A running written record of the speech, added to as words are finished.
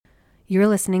You're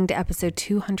listening to episode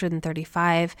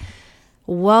 235.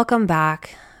 Welcome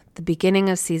back. The beginning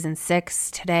of season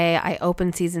 6. Today, I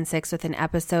open season 6 with an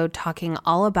episode talking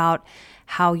all about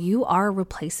how you are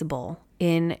replaceable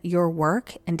in your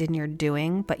work and in your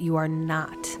doing, but you are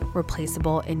not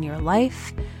replaceable in your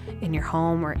life, in your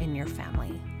home, or in your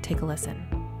family. Take a listen.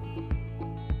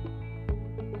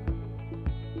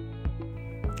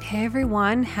 Hey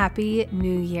everyone, Happy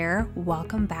New Year.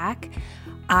 Welcome back.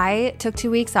 I took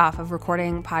 2 weeks off of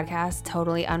recording podcasts,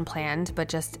 totally unplanned, but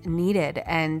just needed.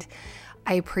 And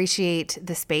I appreciate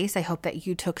the space. I hope that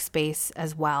you took space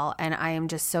as well. And I am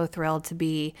just so thrilled to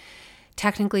be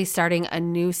technically starting a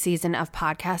new season of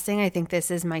podcasting. I think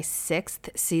this is my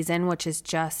 6th season, which is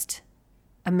just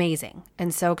amazing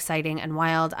and so exciting and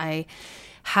wild. I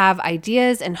have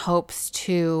ideas and hopes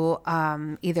to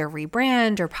either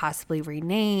rebrand or possibly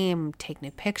rename, take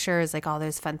new pictures, like all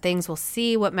those fun things. We'll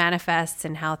see what manifests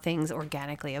and how things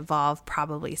organically evolve,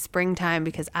 probably springtime,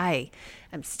 because I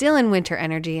am still in winter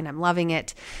energy and I'm loving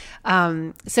it.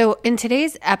 So in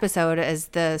today's episode, as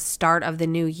the start of the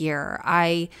new year,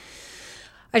 I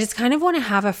just kind of want to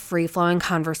have a free-flowing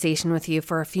conversation with you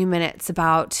for a few minutes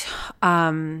about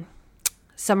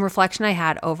some reflection I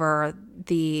had over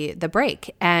the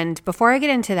break. And before I get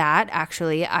into that,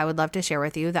 actually, I would love to share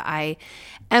with you that I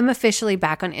am officially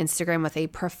back on Instagram with a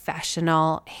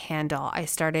professional handle. I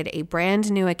started a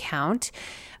brand new account.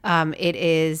 It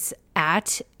is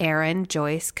at Erin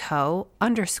Joyce Co.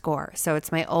 _ So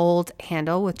it's my old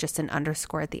handle with just an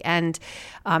underscore at the end.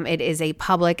 It is a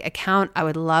public account. I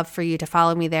would love for you to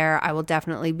follow me there. I will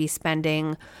definitely be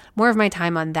spending more of my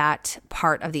time on that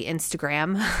part of the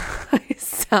Instagram. I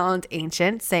sound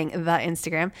ancient saying the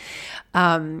Instagram.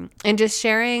 And just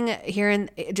sharing here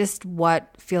and just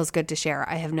what feels good to share.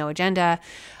 I have no agenda.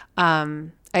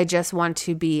 I just want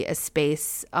to be a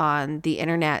space on the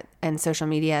internet and social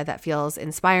media that feels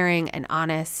inspiring and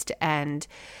honest and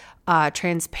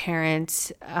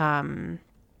transparent,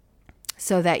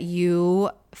 so that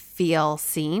you feel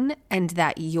seen and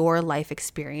that your life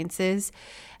experiences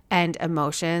and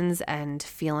emotions and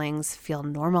feelings feel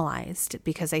normalized,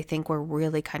 because I think we're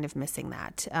really kind of missing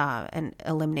that, and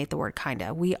eliminate the word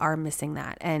kinda. We are missing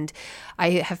that. And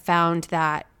I have found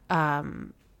that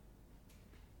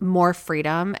more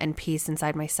freedom and peace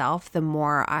inside myself, the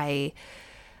more I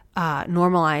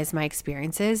normalize my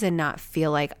experiences and not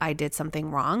feel like I did something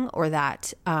wrong or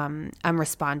that I'm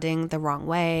responding the wrong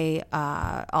way,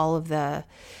 all of the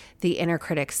inner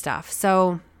critic stuff.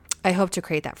 So I hope to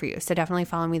create that for you. So definitely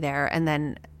follow me there. And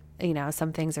then,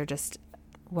 some things are just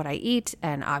what I eat,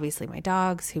 and obviously my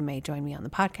dogs, who may join me on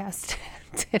the podcast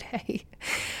today.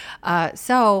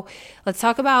 So let's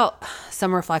talk about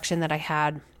some reflection that I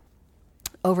had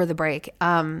over the break.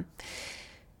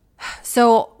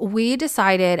 So we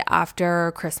decided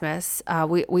after Christmas,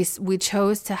 we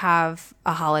chose to have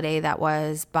a holiday that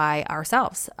was by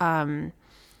ourselves. I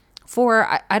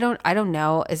don't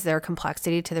know, is there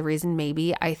complexity to the reason?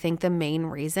 Maybe. I think the main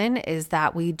reason is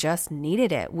that we just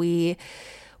needed it. We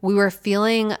were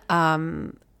feeling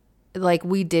like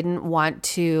we didn't want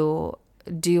to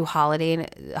do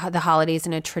the holidays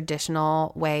in a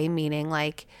traditional way, meaning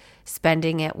like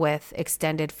spending it with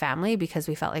extended family, because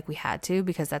we felt like we had to,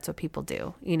 because that's what people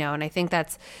do, and I think I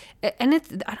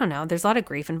don't know, there's a lot of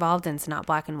grief involved, and it's not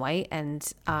black and white. And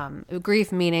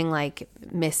grief meaning like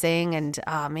missing and,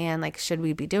 like, should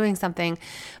we be doing something?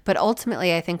 But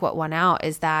ultimately, I think what won out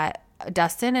is that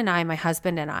Dustin and I, my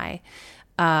husband and I,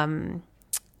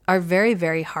 are very,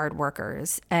 very hard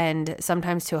workers, and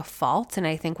sometimes to a fault. And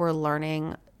I think we're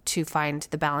learning to find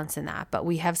the balance in that. But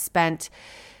we have spent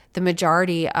the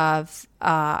majority of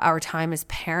our time as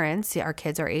parents, our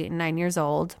kids are 8 and 9 years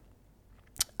old,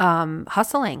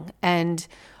 hustling and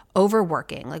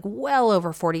overworking, like well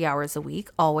over 40 hours a week,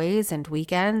 always, and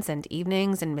weekends and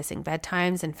evenings and missing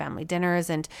bedtimes and family dinners.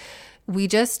 And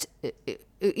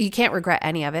you can't regret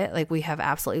any of it. Like, we have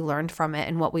absolutely learned from it.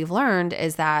 And what we've learned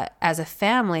is that as a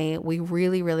family, we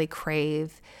really, really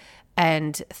crave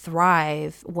and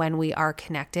thrive when we are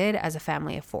connected as a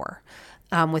family of 4.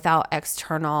 Without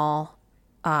external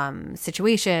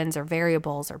situations or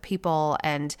variables or people.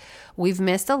 And we've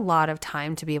missed a lot of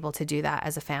time to be able to do that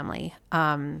as a family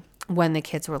when the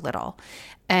kids were little.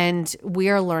 And we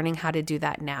are learning how to do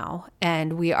that now.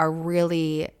 And we are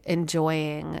really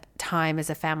enjoying time as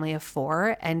a family of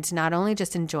 4, and not only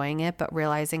just enjoying it, but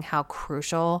realizing how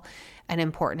crucial and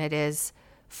important it is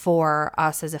for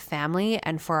us as a family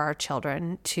and for our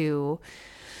children to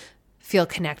feel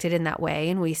connected in that way.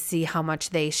 And we see how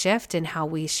much they shift and how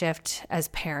we shift as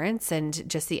parents, and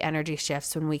just the energy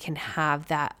shifts when we can have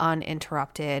that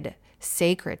uninterrupted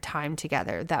sacred time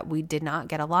together that we did not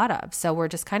get a lot of. So we're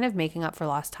just kind of making up for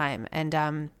lost time.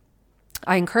 And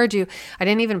I encourage you, I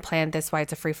didn't even plan this, why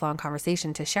it's a free-flowing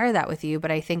conversation, to share that with you. But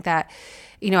I think that,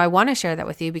 I want to share that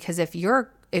with you because if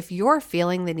you're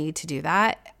feeling the need to do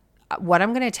that, what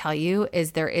I'm going to tell you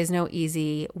is there is no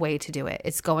easy way to do it.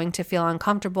 It's going to feel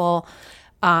uncomfortable.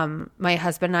 My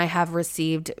husband and I have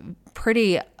received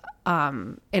pretty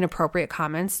inappropriate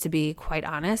comments, to be quite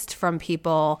honest, from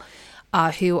people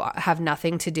who have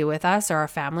nothing to do with us or our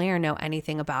family or know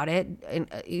anything about it.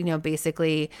 And,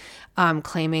 basically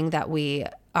claiming that we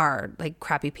are like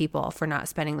crappy people for not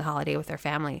spending the holiday with their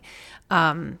family.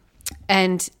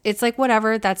 And it's like,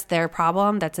 whatever, that's their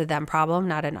problem. That's a them problem,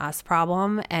 not an us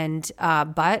problem. And,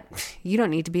 but you don't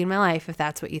need to be in my life if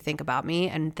that's what you think about me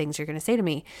and things you're going to say to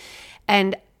me.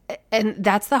 And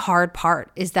that's the hard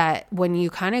part, is that when you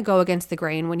kind of go against the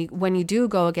grain, when you do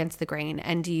go against the grain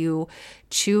and you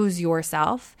choose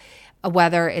yourself,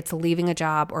 whether it's leaving a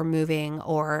job or moving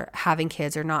or having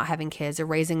kids or not having kids or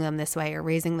raising them this way or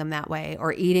raising them that way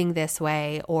or eating this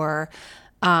way or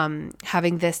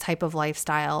having this type of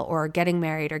lifestyle or getting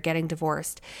married or getting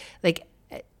divorced, like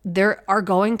there are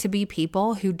going to be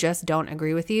people who just don't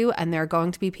agree with you, and there are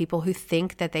going to be people who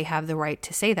think that they have the right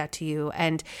to say that to you,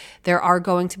 and there are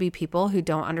going to be people who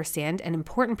don't understand, and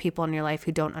important people in your life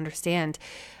who don't understand,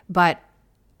 but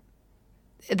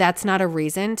that's not a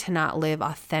reason to not live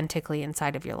authentically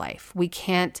inside of your life. We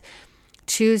can't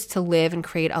choose to live and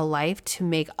create a life to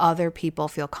make other people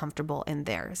feel comfortable in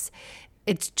theirs.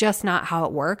 It's just not how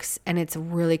it works, and it's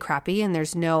really crappy. And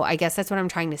I guess that's what I'm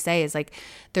trying to say, is like,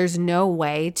 there's no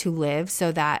way to live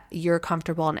so that you're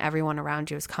comfortable and everyone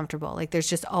around you is comfortable. Like, there's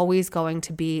just always going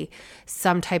to be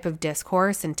some type of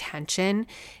discourse and tension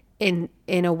in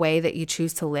a way that you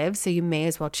choose to live. So you may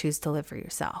as well choose to live for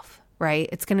yourself, right?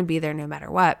 It's going to be there no matter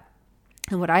what.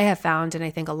 And what I have found, and I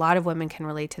think a lot of women can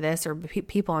relate to this, or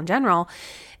people in general,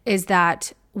 is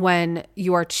that when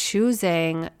you are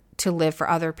choosing to live for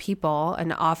other people,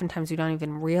 and oftentimes we don't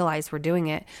even realize we're doing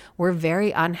it, we're very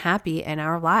unhappy in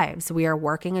our lives. We are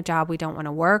working a job we don't want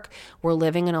to work. We're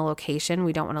living in a location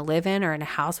we don't want to live in, or in a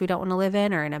house we don't want to live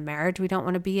in, or in a marriage we don't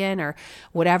want to be in, or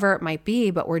whatever it might be,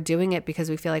 but we're doing it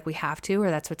because we feel like we have to, or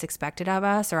that's what's expected of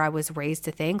us, or I was raised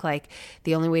to think like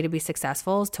the only way to be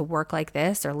successful is to work like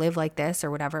this or live like this or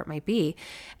whatever it might be.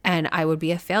 And I would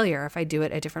be a failure if I do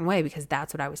it a different way because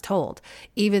that's what I was told.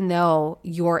 Even though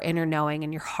your inner knowing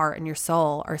and your heart and your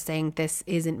soul are saying, this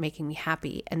isn't making me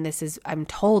happy, and I'm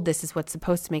told this is what's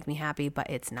supposed to make me happy, but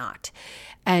it's not.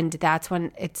 And that's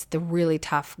when it's the really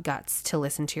tough guts to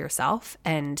listen to yourself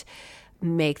and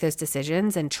make those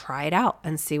decisions and try it out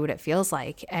and see what it feels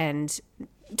like, and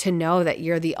to know that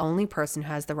you're the only person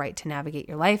who has the right to navigate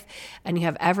your life, and you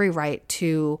have every right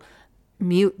to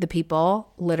mute the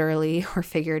people, literally or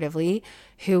figuratively,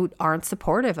 who aren't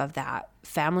supportive of that,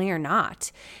 family or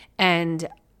not. And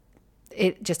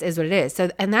it just is what it is.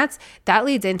 So, and that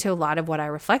leads into a lot of what I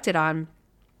reflected on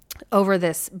over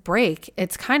this break.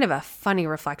 It's kind of a funny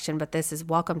reflection, but this is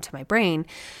welcome to my brain.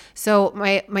 So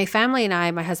my family and I,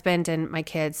 my husband and my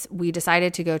kids, we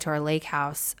decided to go to our lake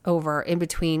house over in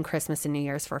between Christmas and New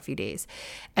Year's for a few days.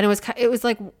 And it was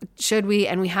like, should we?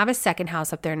 And we have a second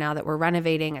house up there now that we're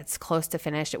renovating. It's close to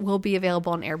finished. It will be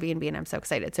available on Airbnb, and I'm so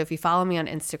excited. So if you follow me on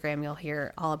Instagram, you'll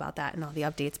hear all about that and all the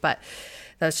updates. But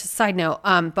that's just a side note.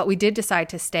 But we did decide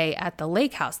to stay at the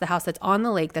lake house, the house that's on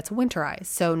the lake that's winterized.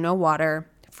 So no water,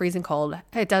 freezing cold.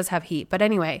 It does have heat. But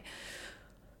anyway,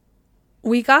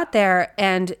 we got there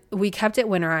and we kept it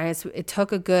winterized. It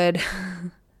took a good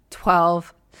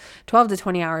 12 to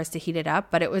 20 hours to heat it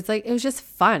up. But it was just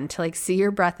fun to like see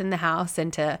your breath in the house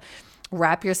and to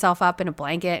wrap yourself up in a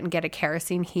blanket and get a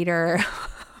kerosene heater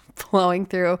blowing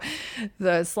through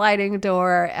the sliding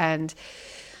door and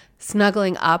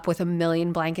snuggling up with a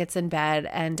million blankets in bed.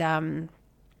 And,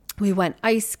 we went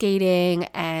ice skating,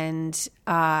 and,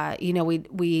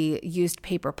 we used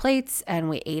paper plates, and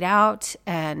we ate out,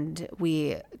 and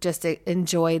we just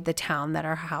enjoyed the town that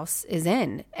our house is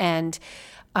in. And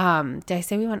did I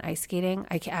say we went ice skating?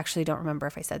 I actually don't remember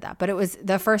if I said that, but it was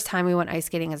the first time we went ice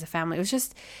skating as a family. It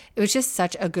was just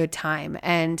such a good time.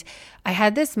 And I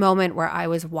had this moment where I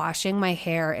was washing my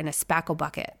hair in a spackle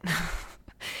bucket.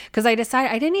 Because I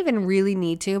decided I didn't even really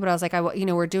need to, but I was like,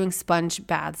 we're doing sponge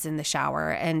baths in the shower.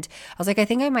 And I was like, I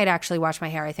think I might actually wash my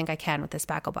hair. I think I can with this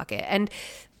spackle bucket. And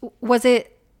was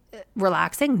it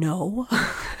relaxing? No,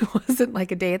 it wasn't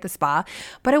like a day at the spa,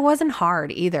 but it wasn't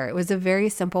hard either. It was a very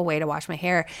simple way to wash my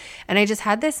hair. And I just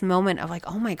had this moment of like,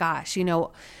 oh my gosh,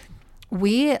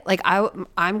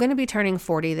 I'm going to be turning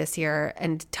 40 this year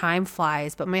and time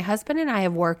flies, but my husband and I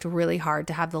have worked really hard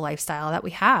to have the lifestyle that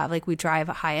we have. Like we drive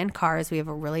high-end cars. We have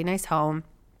a really nice home.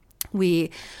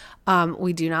 We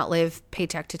do not live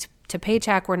paycheck to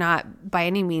paycheck. We're not by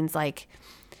any means like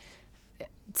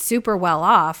super well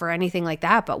off or anything like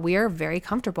that, but we are very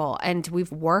comfortable and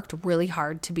we've worked really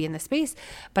hard to be in the space.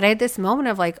 But I had this moment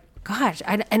of like, gosh,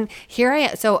 and here I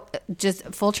am. So just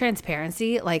full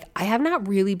transparency, like I have not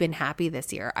really been happy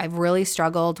this year. I've really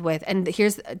struggled with, and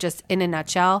here's just in a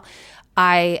nutshell,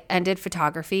 I ended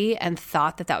photography and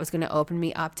thought that was going to open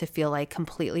me up to feel like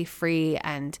completely free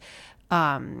and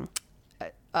no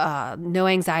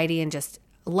anxiety and just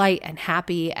light and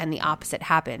happy, and the opposite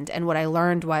happened. And what I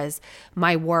learned was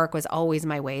my work was always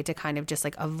my way to kind of just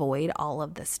like avoid all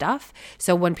of the stuff.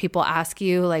 So when people ask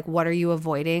you like, what are you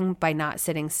avoiding by not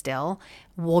sitting still?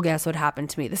 Well, guess what happened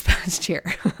to me this past year?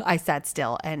 I sat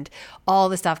still and all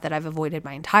the stuff that I've avoided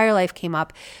my entire life came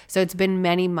up. So it's been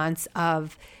many months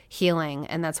of healing.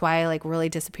 And that's why I like really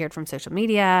disappeared from social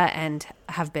media and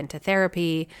have been to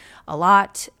therapy a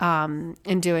lot,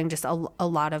 and doing just a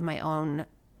lot of my own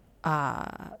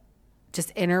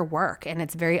just inner work. And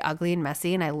it's very ugly and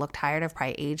messy. And I look tired. I've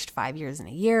probably aged 5 years in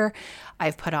a year.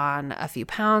 I've put on a few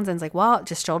pounds and it's like, well,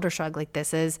 just shoulder shrug. Like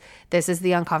this is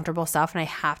the uncomfortable stuff. And I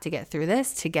have to get through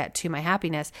this to get to my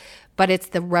happiness. But it's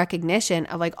the recognition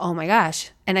of like, oh my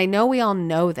gosh. And I know we all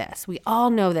know this. We all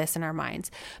know this in our minds,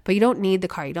 but you don't need the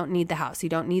car. You don't need the house. You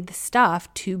don't need the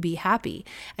stuff to be happy.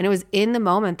 And it was in the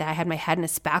moment that I had my head in a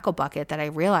spackle bucket that I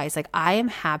realized like I am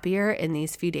happier in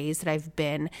these few days that I've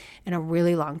been in a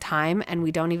really long time. And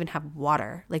we don't even have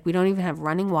water. Like we don't even have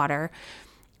running water.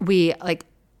 We like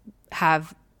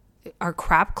have our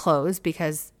crap clothes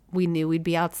because we knew we'd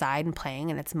be outside and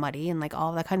playing and it's muddy and like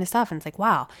all that kind of stuff. And it's like,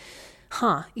 wow.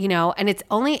 And it's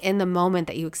only in the moment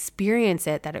that you experience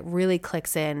it that it really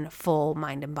clicks in full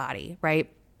mind and body, right?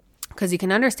 Because you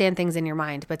can understand things in your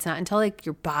mind, but it's not until like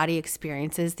your body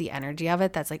experiences the energy of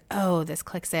it that's like, oh, this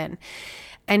clicks in.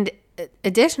 And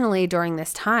additionally, during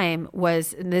this time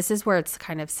this is where it's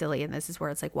kind of silly and this is where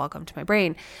it's like, welcome to my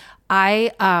brain.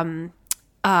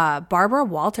 Barbara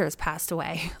Walters passed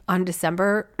away on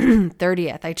December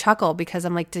 30th. I chuckle because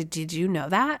I'm like, did you know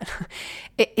that?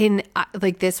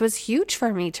 Like, this was huge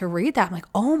for me to read that. I'm like,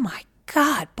 oh my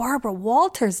God, Barbara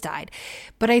Walters died.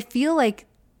 But I feel like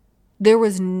there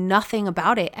was nothing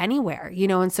about it anywhere,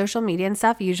 in social media and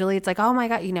stuff. Usually it's like, oh my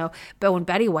God, but when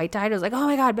Betty White died, it was like, oh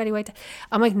my God, Betty White died.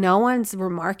 I'm like, no one's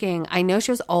remarking. I know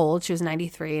she was old. She was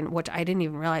 93, and which I didn't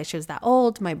even realize she was that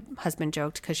old. My husband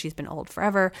joked because she's been old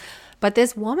forever. But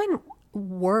this woman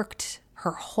worked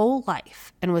her whole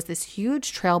life and was this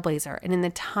huge trailblazer. And in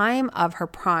the time of her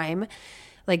prime,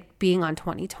 like being on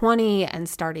 2020 and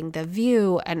starting The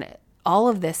View and all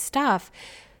of this stuff,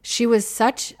 she was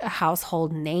such a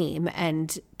household name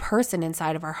and person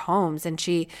inside of our homes. And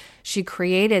she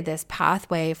created this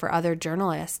pathway for other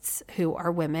journalists who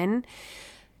are women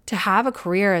to have a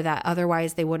career that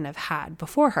otherwise they wouldn't have had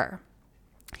before her.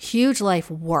 Huge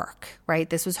life work, right?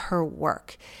 This was her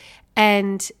work.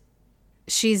 And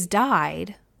she's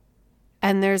died.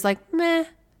 And there's like, meh,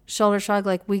 shoulder shrug,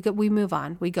 like we move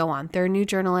on, we go on. There are new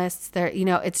journalists there,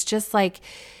 it's just like,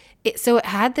 so it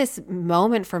had this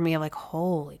moment for me of like,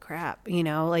 holy crap,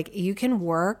 like you can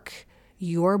work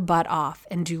your butt off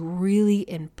and do really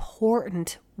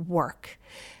important work.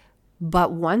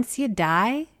 But once you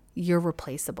die, you're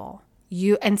replaceable.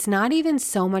 And it's not even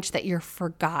so much that you're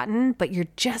forgotten, but you're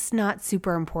just not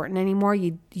super important anymore.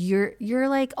 You're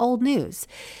like old news.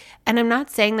 And I'm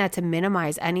not saying that to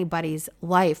minimize anybody's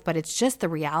life, but it's just the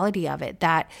reality of it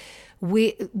that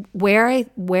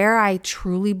where I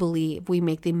truly believe we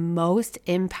make the most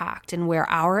impact and where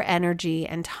our energy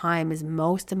and time is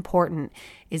most important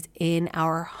is in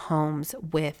our homes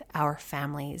with our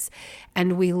families.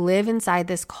 And we live inside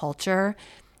this culture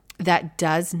that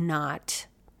does not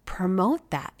promote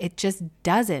that. It just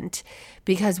doesn't,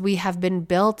 because we have been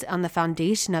built on the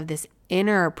foundation of this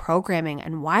inner programming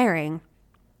and wiring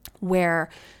where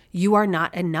you are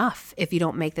not enough if you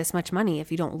don't make this much money, if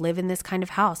you don't live in this kind of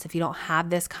house, if you don't have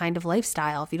this kind of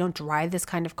lifestyle, if you don't drive this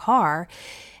kind of car.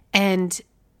 And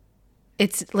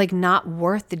it's like not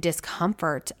worth the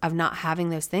discomfort of not having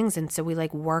those things. And so we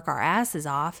like work our asses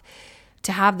off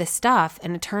to have this stuff.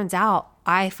 And it turns out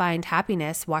I find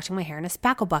happiness washing my hair in a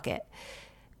spackle bucket.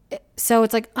 So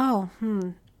it's like,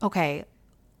 okay.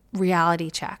 Reality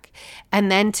check.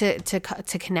 And then to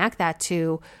connect that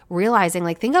to realizing,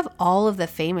 like, think of all of the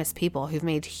famous people who've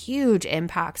made huge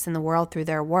impacts in the world through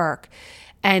their work.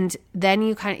 And then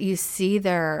you see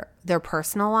their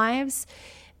personal lives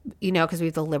because we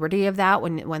have the liberty of that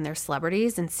when they're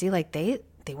celebrities, and see like they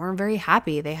weren't very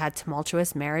happy. They had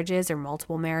tumultuous marriages or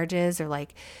multiple marriages or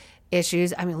like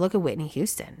issues. I mean, look at Whitney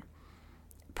Houston.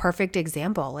 Perfect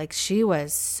example. Like she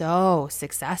was so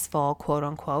successful, quote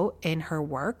unquote, in her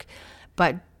work,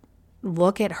 but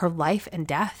look at her life and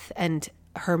death and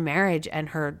her marriage and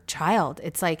her child.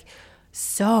 It's like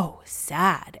so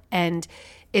sad. And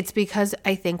it's because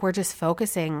I think we're just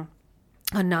focusing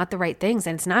on not the right things.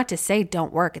 And it's not to say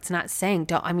don't work. It's not saying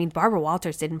don't. I mean, Barbara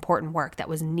Walters did important work that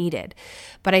was needed.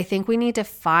 But I think we need to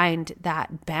find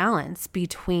that balance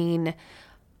between,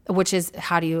 which is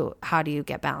how do you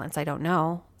get balance? I don't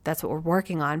know. That's what we're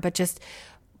working on. But just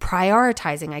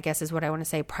prioritizing, I guess is what I want to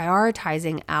say,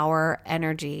 prioritizing our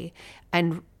energy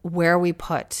and where we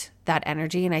put that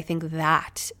energy. And I think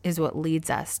that is what leads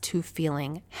us to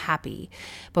feeling happy.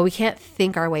 But we can't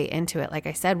think our way into it. Like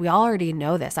I said, we all already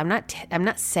know this. I'm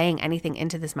not saying anything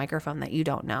into this microphone that you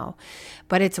don't know,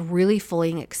 but it's really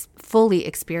fully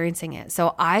experiencing it.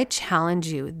 So I challenge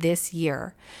you this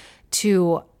year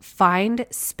to find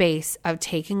space of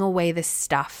taking away the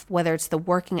stuff, whether it's the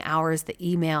working hours, the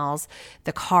emails,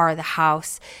 the car, the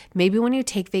house. Maybe when you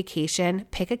take vacation,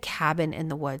 pick a cabin in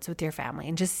the woods with your family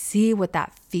and just see what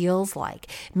that feels like.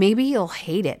 Maybe you'll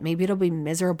hate it. Maybe it'll be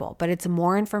miserable, but it's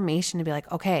more information to be like,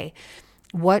 okay,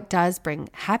 what does bring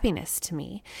happiness to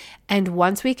me? And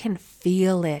once we can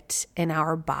feel it in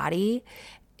our body,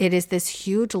 it is this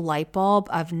huge light bulb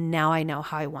of now I know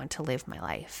how I want to live my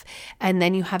life. And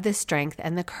then you have the strength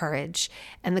and the courage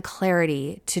and the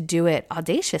clarity to do it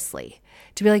audaciously,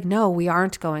 to be like, no, we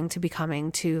aren't going to be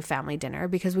coming to family dinner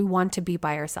because we want to be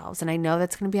by ourselves. And I know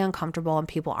that's going to be uncomfortable and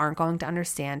people aren't going to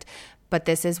understand, but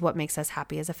this is what makes us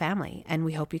happy as a family. And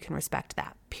we hope you can respect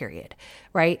that, period.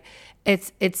 Right?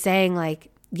 It's saying like,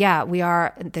 yeah, we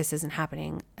are, this isn't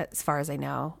happening as far as I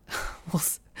know.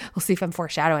 We'll see if I'm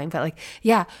foreshadowing, but like,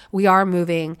 yeah, we are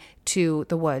moving to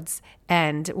the woods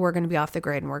and we're going to be off the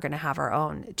grid and we're going to have our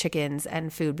own chickens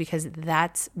and food because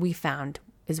that's, we found,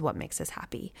 is what makes us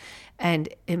happy. And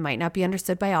it might not be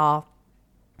understood by all,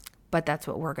 but that's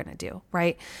what we're going to do.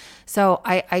 Right. So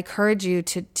I encourage you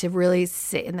to really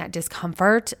sit in that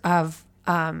discomfort of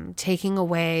taking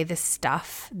away the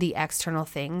stuff, the external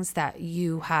things that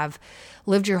you have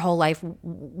lived your whole life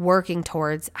working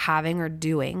towards having or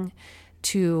doing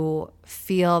to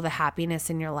feel the happiness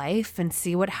in your life and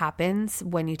see what happens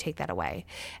when you take that away.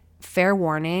 Fair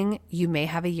warning, you may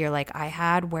have a year like I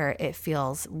had where it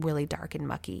feels really dark and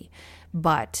mucky,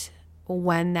 but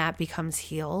when that becomes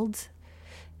healed,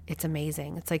 it's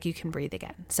amazing. It's like you can breathe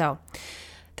again. So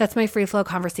that's my free flow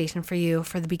conversation for you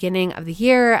for the beginning of the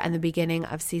year and the beginning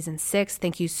of season 6.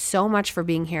 Thank you so much for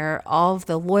being here. All of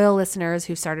the loyal listeners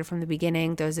who started from the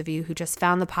beginning, those of you who just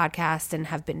found the podcast and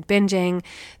have been binging,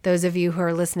 those of you who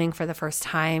are listening for the first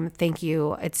time, thank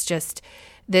you. It's just,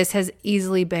 this has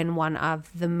easily been one of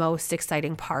the most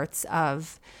exciting parts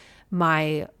of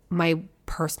my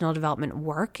personal development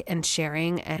work and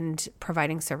sharing and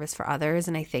providing service for others.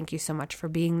 And I thank you so much for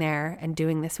being there and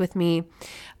doing this with me.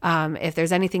 If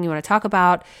there's anything you want to talk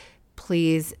about,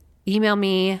 please email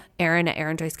me,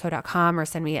 Erin@erinjoyceco.com, or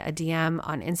send me a DM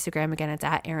on Instagram. Again, it's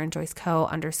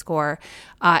 @erinjoyceco_.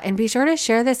 And be sure to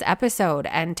share this episode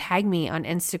and tag me on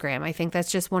Instagram. I think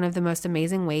that's just one of the most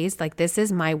amazing ways. Like, this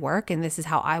is my work and this is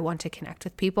how I want to connect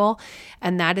with people.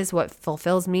 And that is what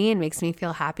fulfills me and makes me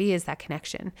feel happy, is that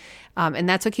connection. And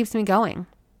that's what keeps me going,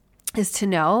 is to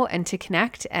know and to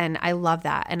connect. And I love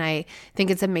that. And I think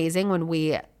it's amazing when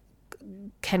we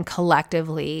can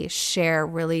collectively share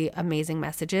really amazing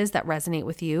messages that resonate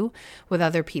with you, with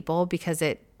other people, because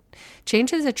it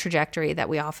changes a trajectory that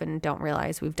we often don't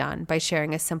realize we've done by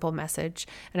sharing a simple message.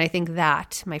 And I think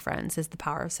that, my friends, is the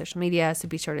power of social media. So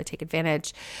be sure to take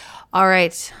advantage. All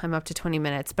right, I'm up to 20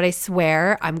 minutes, but I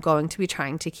swear I'm going to be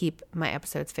trying to keep my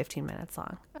episodes 15 minutes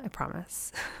long. I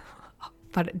promise.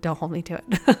 But don't hold me to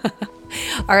it.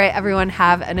 All right, everyone,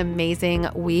 have an amazing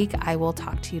week. I will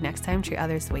talk to you next time. Treat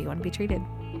others the way you want to be treated.